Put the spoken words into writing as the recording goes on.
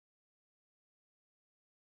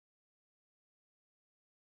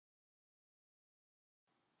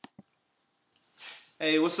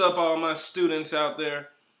Hey, what's up, all my students out there?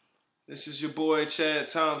 This is your boy Chad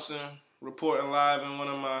Thompson reporting live in one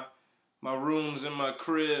of my rooms in my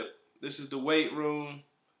crib. This is the weight room.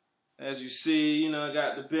 As you see, I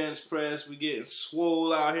got the bench press. We getting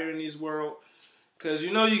swole out here in this world. Because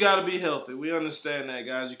you got to be healthy. We understand that,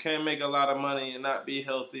 guys. You can't make a lot of money and not be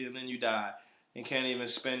healthy, and then you die and can't even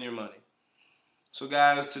spend your money. So,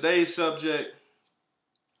 guys, today's subject,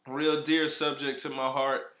 a real dear subject to my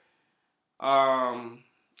heart.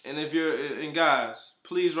 And guys,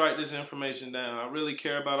 please write this information down. I really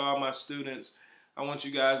care about all my students. I want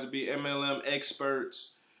you guys to be MLM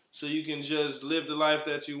experts so you can just live the life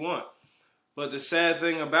that you want. But the sad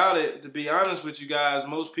thing about it, to be honest with you guys,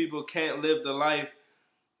 most people can't live the life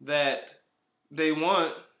that they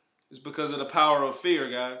want is because of the power of fear,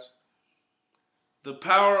 guys. The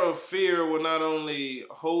power of fear will not only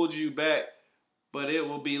hold you back, but it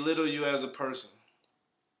will belittle you as a person.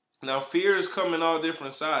 Now, fears come in all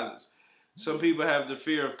different sizes. Some people have the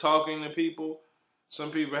fear of talking to people.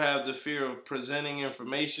 Some people have the fear of presenting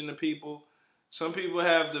information to people. Some people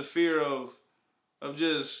have the fear of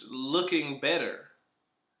just looking better.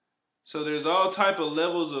 So there's all type of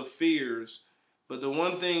levels of fears. But the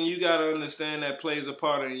one thing you got to understand that plays a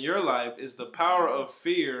part in your life is the power of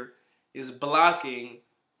fear is blocking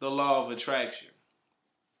the law of attraction.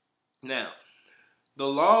 Now, the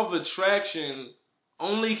law of attraction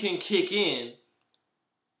only can kick in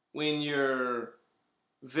when you're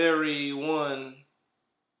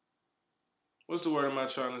what's the word am I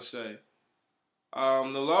trying to say? The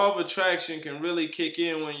law of attraction can really kick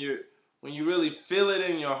in when you really feel it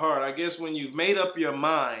in your heart. I guess when you've made up your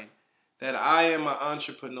mind that I am an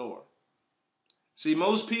entrepreneur. See,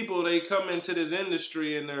 most people, they come into this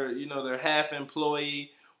industry and they're half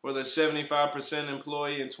employee or they're 75%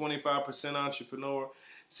 employee and 25% entrepreneur.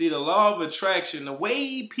 See, the law of attraction, the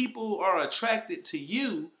way people are attracted to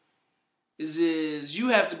you is you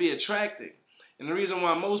have to be attracting. And the reason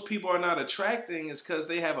why most people are not attracting is because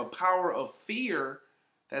they have a power of fear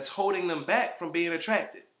that's holding them back from being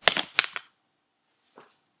attracted.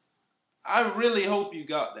 I really hope you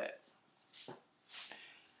got that.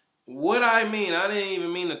 What I mean, I didn't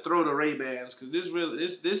even mean to throw the Ray-Bans because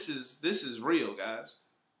this is real, guys.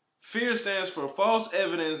 Fear stands for false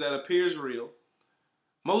evidence that appears real.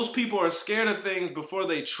 Most people are scared of things before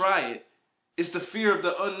they try it. It's the fear of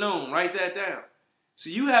the unknown. Write that down.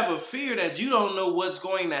 So you have a fear that you don't know what's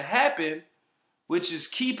going to happen, which is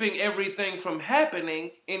keeping everything from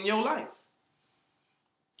happening in your life.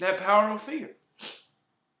 That power of fear.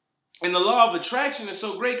 And the law of attraction is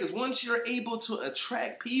so great because once you're able to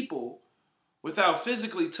attract people without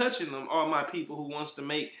physically touching them, all my people who wants to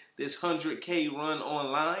make this 100K run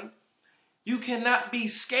online, you cannot be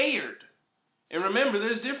scared. And remember,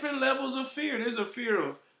 there's different levels of fear. There's a fear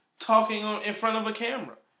of talking in front of a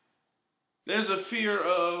camera. There's a fear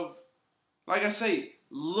of, like I say,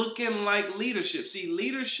 looking like leadership. See,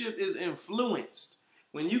 leadership is influenced.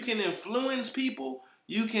 When you can influence people,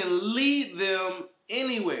 you can lead them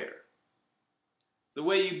anywhere. The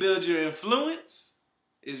way you build your influence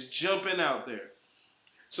is jumping out there.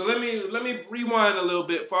 So let me rewind a little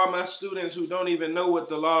bit for all my students who don't even know what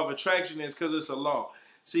the law of attraction is because it's a law.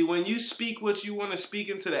 See, when you speak what you want to speak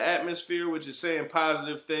into the atmosphere, which is saying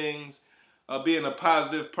positive things, being a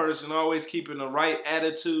positive person, always keeping the right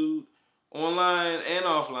attitude online and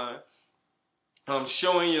offline,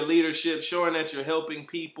 showing your leadership, showing that you're helping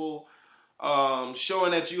people,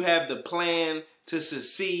 showing that you have the plan to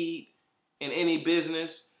succeed in any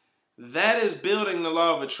business, that is building the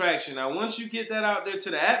law of attraction. Now, once you get that out there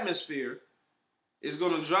to the atmosphere, it's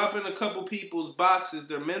going to drop in a couple people's boxes,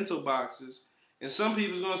 their mental boxes, and some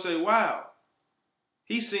people's going to say, wow,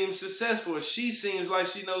 he seems successful, or she seems like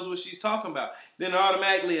she knows what she's talking about. Then they're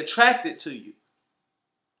automatically attracted to you.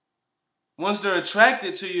 Once they're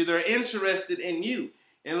attracted to you, they're interested in you.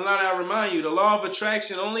 And let I remind you, the law of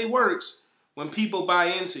attraction only works when people buy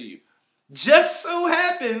into you. Just so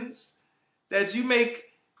happens that you make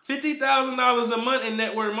 $50,000 a month in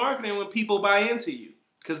network marketing when people buy into you.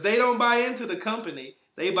 Because they don't buy into the company,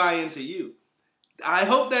 they buy into you. I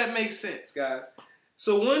hope that makes sense, guys.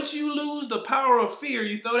 So once you lose the power of fear,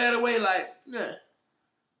 you throw that away like, nah.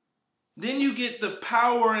 Then you get the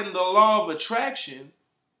power and the law of attraction.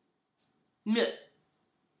 Nah.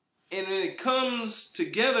 And then it comes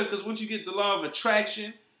together because once you get the law of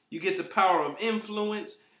attraction, you get the power of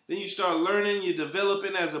influence. Then you start learning, you're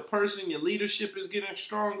developing as a person, your leadership is getting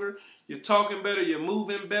stronger, you're talking better, you're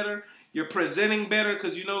moving better, you're presenting better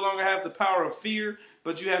because you no longer have the power of fear,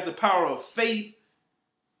 but you have the power of faith.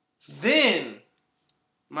 Then,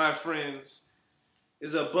 my friends,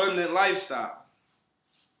 is abundant lifestyle.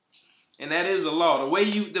 and that is a law. The way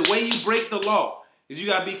you break the law is you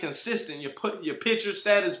gotta be consistent. You put your picture,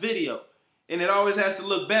 status, video, and it always has to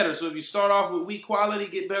look better. So if you start off with weak quality,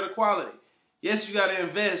 get better quality. Yes, you gotta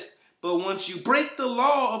invest, but once you break the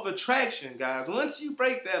law of attraction, guys, once you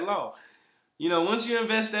break that law, you know, once you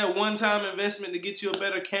invest that one-time investment to get you a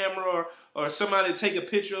better camera or somebody to take a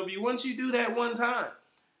picture of you, once you do that one time,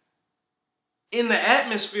 in the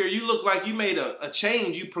atmosphere, you look like you made a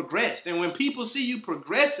change, you progressed. And when people see you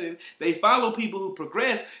progressing, they follow people who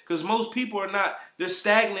progress, because most people are not, they're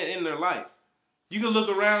stagnant in their life. You can look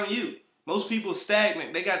around you. Most people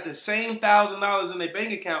stagnant. They got the same $1,000 in their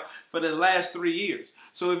bank account for the last 3 years.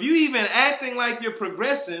 So if you even acting like you're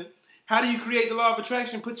progressing, how do you create the law of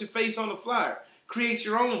attraction? Put your face on the flyer. Create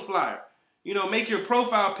your own flyer. You know, make your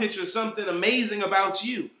profile picture something amazing about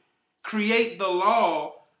you. Create the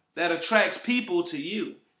law that attracts people to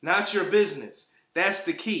you, not your business. That's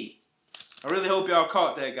the key. I really hope y'all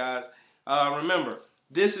caught that, guys. Remember,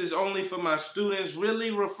 this is only for my students.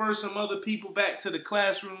 Really refer some other people back to the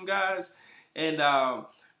classroom, guys, and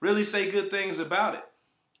really say good things about it.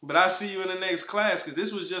 But I'll see you in the next class, because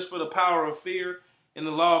this was just for the power of fear and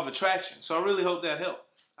the law of attraction. So I really hope that helped.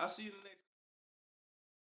 I'll see you in the next